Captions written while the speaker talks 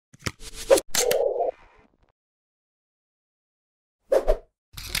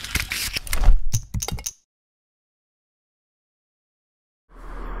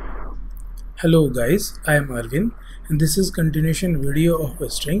Hello guys, I am Arvind and this is continuation video of a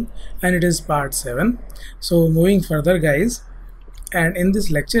string and it is part 7. So moving further guys, and in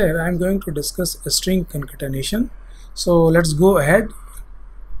this lecture I am going to discuss a string concatenation. So let's go ahead.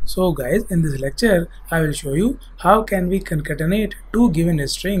 So guys, in this lecture I will show you how can we concatenate two given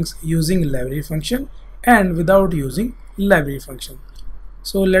strings using library function and without using library function.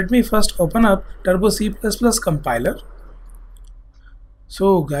 So let me first open up Turbo C++ compiler.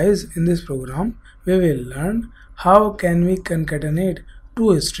 So guys, in this program we will learn how can we concatenate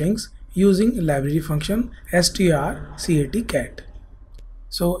two strings using library function strcat.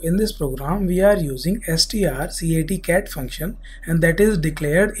 So in this program we are using strcat function, and that is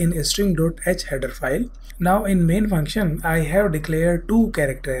declared in string.h header file. Now in main function I have declared two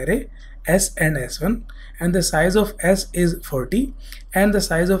character array s and s1, and the size of s is 40 and the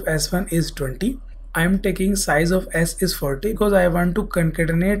size of s1 is 20. I am taking size of s is 40 because I want to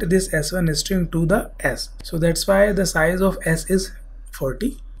concatenate this s1 string to the s. So that's why the size of s is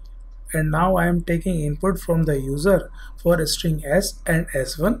 40. And now I am taking input from the user for string s and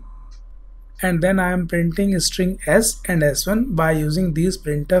s1. And then I am printing string s and s1 by using these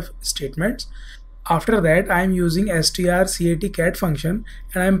printf statements. After that I am using strcat function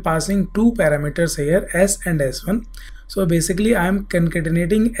and I am passing two parameters here, s and s1. So basically I am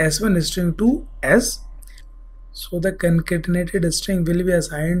concatenating s1 string to s. So the concatenated string will be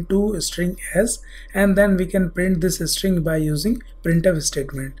assigned to string s, and then we can print this string by using printf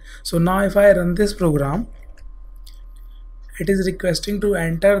statement. So now if I run this program, it is requesting to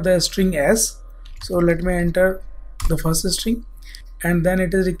enter the string s. So let me enter the first string, and then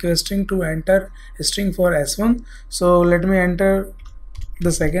it is requesting to enter a string for s1. So let me enter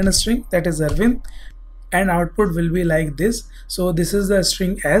the second string, that is Arvind, and output will be like this. So this is the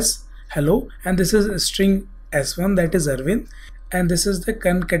string s, hello, and this is string s1, that is Arvind, and this is the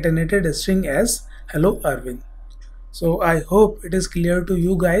concatenated string s, hello Arvind. So I hope it is clear to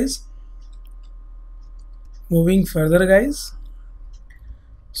you guys. Moving further guys.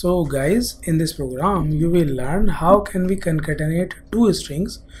 So guys, in this program you will learn how can we concatenate two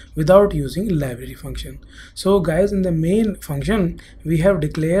strings without using library function. So guys, in the main function we have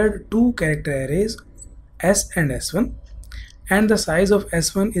declared two character arrays s and s1, and the size of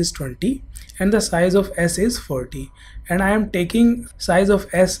s1 is 20 and the size of s is 40, and I am taking size of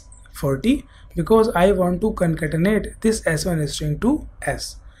s 40 because I want to concatenate this s1 string to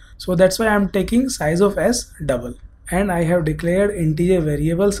s. So that's why I am taking size of s double, and I have declared integer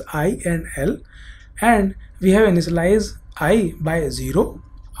variables I and l, and we have initialized I by 0.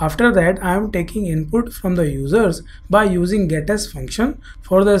 After that I am taking input from the users by using getS function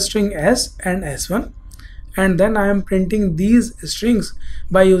for the string s and s1, and then I am printing these strings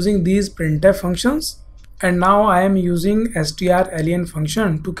by using these printf functions. And now I am using strlen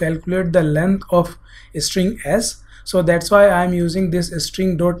function to calculate the length of string s. So that's why I am using this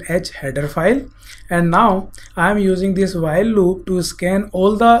string.h header file, and now I am using this while loop to scan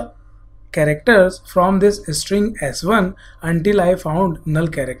all the characters from this string s1 until I found null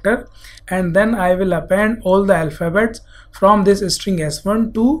character, and then I will append all the alphabets from this string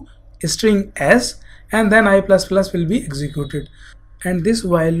s1 to string s, and then I++ will be executed, and this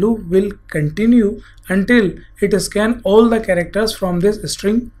while loop will continue until it scans all the characters from this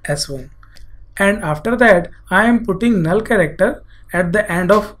string s1. And after that I am putting null character at the end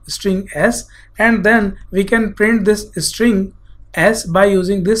of string s, and then we can print this string s by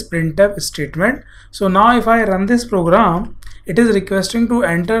using this printf statement. So now if I run this program, it is requesting to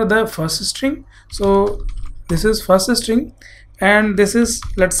enter the first string. So this is first string and this is,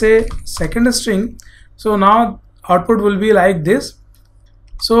 let's say, second string. So now output will be like this.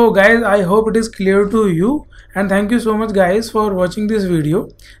 So guys, I hope it is clear to you, and thank you so much guys for watching this video.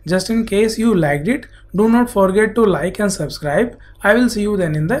 Just in case you liked it, do not forget to like and subscribe. I will see you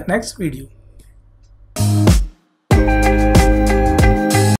then in the next video.